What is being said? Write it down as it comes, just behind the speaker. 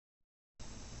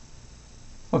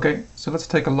Okay, so let's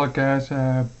take a look at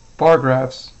bar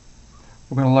graphs.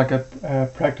 We're going to look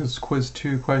at practice quiz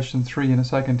 2 question 3 in a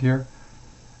second here.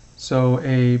 So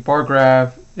a bar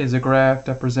graph is a graph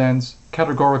that presents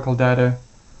categorical data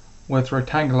with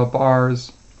rectangular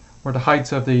bars where the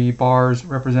heights of the bars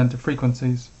represent the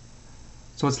frequencies.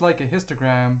 So it's like a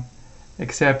histogram,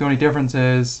 except the only difference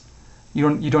is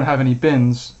you don't have any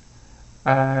bins.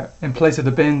 In place of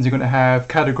the bins, you're going to have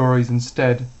categories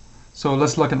instead. So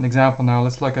let's look at an example now.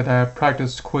 Let's look at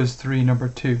practice quiz 3 number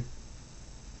 2.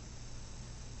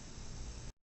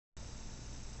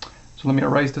 So let me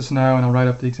erase this now and I'll write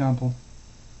up the example.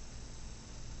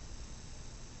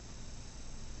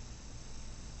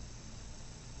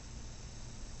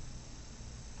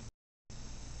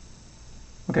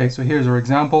 Okay, so here's our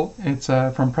example. It's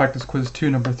from practice quiz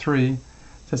 2 number 3. It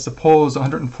says suppose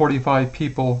 145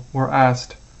 people were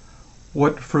asked,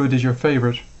 what fruit is your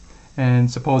favorite?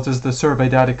 And suppose this is the survey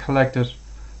data collected.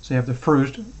 So you have the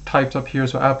fruit types up here,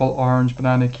 so apple, orange,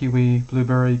 banana, kiwi,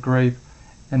 blueberry, grape,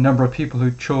 and number of people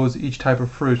who chose each type of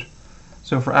fruit.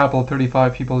 So for apple,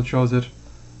 35 people chose it,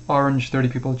 orange, 30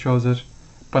 people chose it,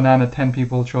 banana, 10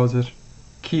 people chose it,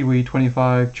 kiwi,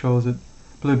 25 chose it,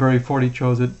 blueberry, 40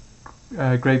 chose it,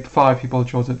 grape, 5 people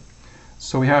chose it.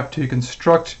 So we have to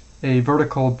construct a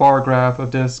vertical bar graph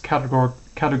of this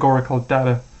categorical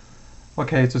data.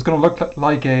 Okay, so it's going to look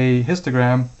like a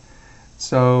histogram.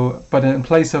 So, but in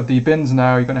place of the bins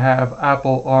now, you're going to have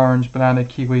apple, orange, banana,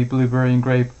 kiwi, blueberry, and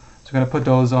grape. So we're going to put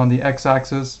those on the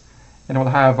x-axis, and we'll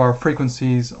have our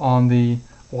frequencies on the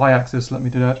y-axis. Let me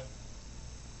do that.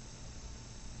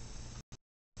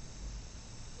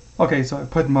 Okay, so I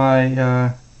put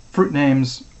my fruit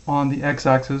names on the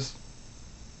x-axis.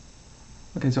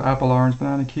 Okay, so apple, orange,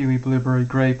 banana, kiwi, blueberry,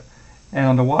 grape. And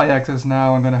on the y-axis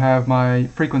now I'm going to have my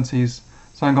frequencies.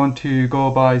 So I'm going to go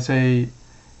by, say,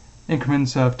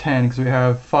 increments of 10, because we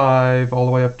have 5 all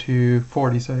the way up to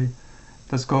 40, say.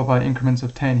 Let's go by increments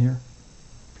of 10 here.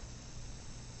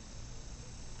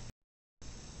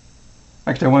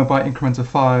 Actually, I went by increments of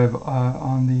 5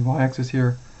 on the y-axis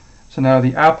here. So now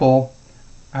the apple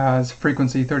has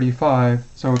frequency 35,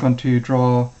 so we're going to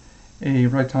draw a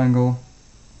rectangle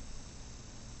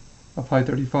of height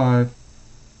 35.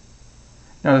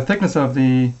 Now the thickness of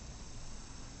the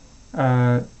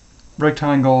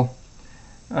rectangle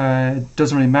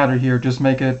doesn't really matter here, just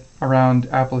make it around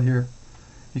apple here,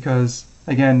 because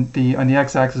again on the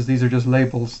x-axis these are just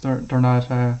labels, they're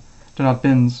not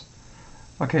bins.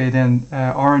 Okay, then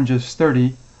orange is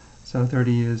 30, so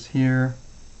 30 is here.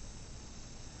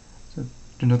 So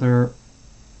another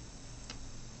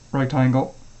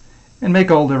rectangle, and make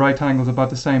all the rectangles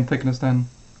about the same thickness then,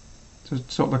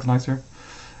 so it looks nicer.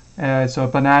 So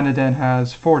banana then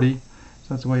has 40, so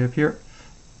that's way up here,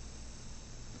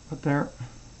 up there.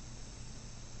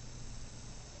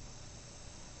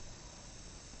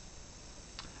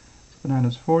 So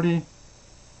banana's 40.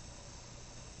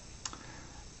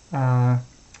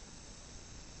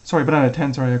 Sorry, banana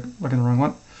 10, sorry, I'm looking at the wrong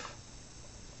one.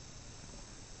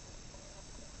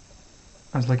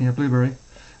 I was looking at blueberry.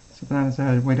 So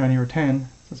banana's way down here at 10, so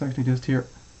it's actually just here.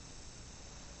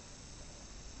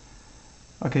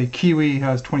 Okay, kiwi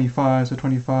has 25, so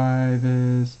 25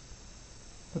 is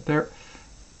up there.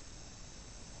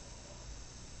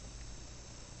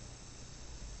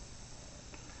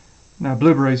 Now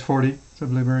blueberry is 40, so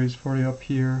blueberry is 40 up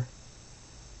here.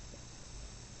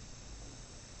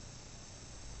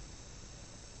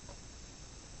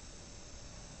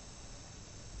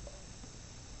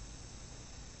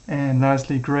 And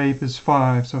lastly, grape is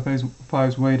 5, so 5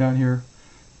 is way down here.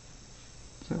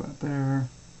 So about there.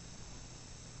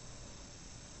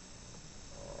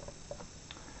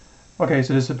 Okay,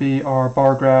 so this would be our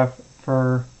bar graph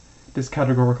for this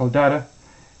categorical data.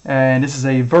 And this is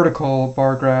a vertical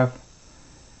bar graph.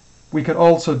 We could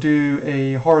also do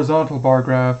a horizontal bar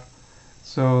graph.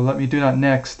 So let me do that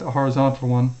next, a horizontal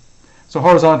one. So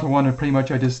horizontal one would pretty much,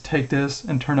 I just take this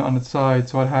and turn it on its side.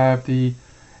 So I'd have the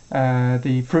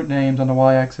fruit names on the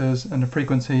y-axis and the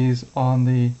frequencies on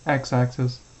the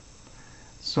x-axis.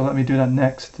 So let me do that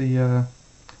next, the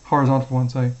horizontal one,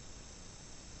 say.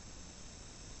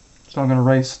 So I'm going to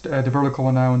erase the vertical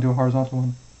one now and do a horizontal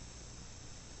one.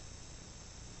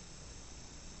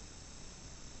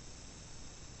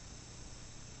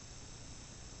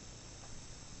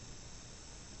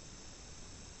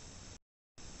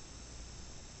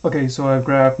 Okay, so I've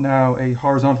graphed now a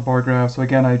horizontal bar graph. So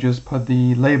again, I just put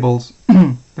the labels,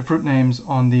 the fruit names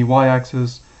on the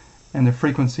y-axis and the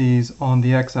frequencies on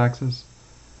the x-axis.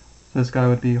 So this guy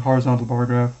would be horizontal bar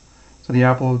graph. So the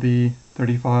apple would be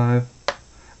 35.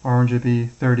 Orange would be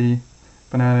 30,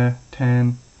 banana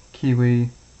 10, kiwi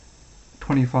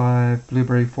 25,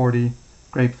 blueberry 40,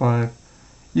 grape 5.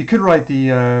 You could write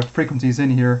the frequencies in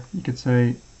here. You could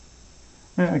say,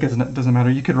 I guess it doesn't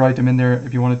matter. You could write them in there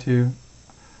if you wanted to,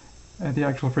 the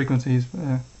actual frequencies.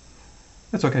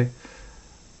 It's okay.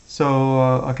 So,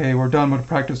 okay, we're done with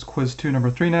practice quiz 2 number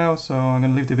 3 now, so I'm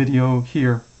going to leave the video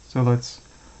here. So let's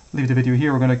leave the video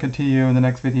here. We're going to continue in the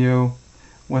next video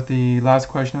with the last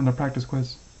question on the practice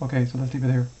quiz. Okay, so let's leave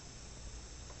it here.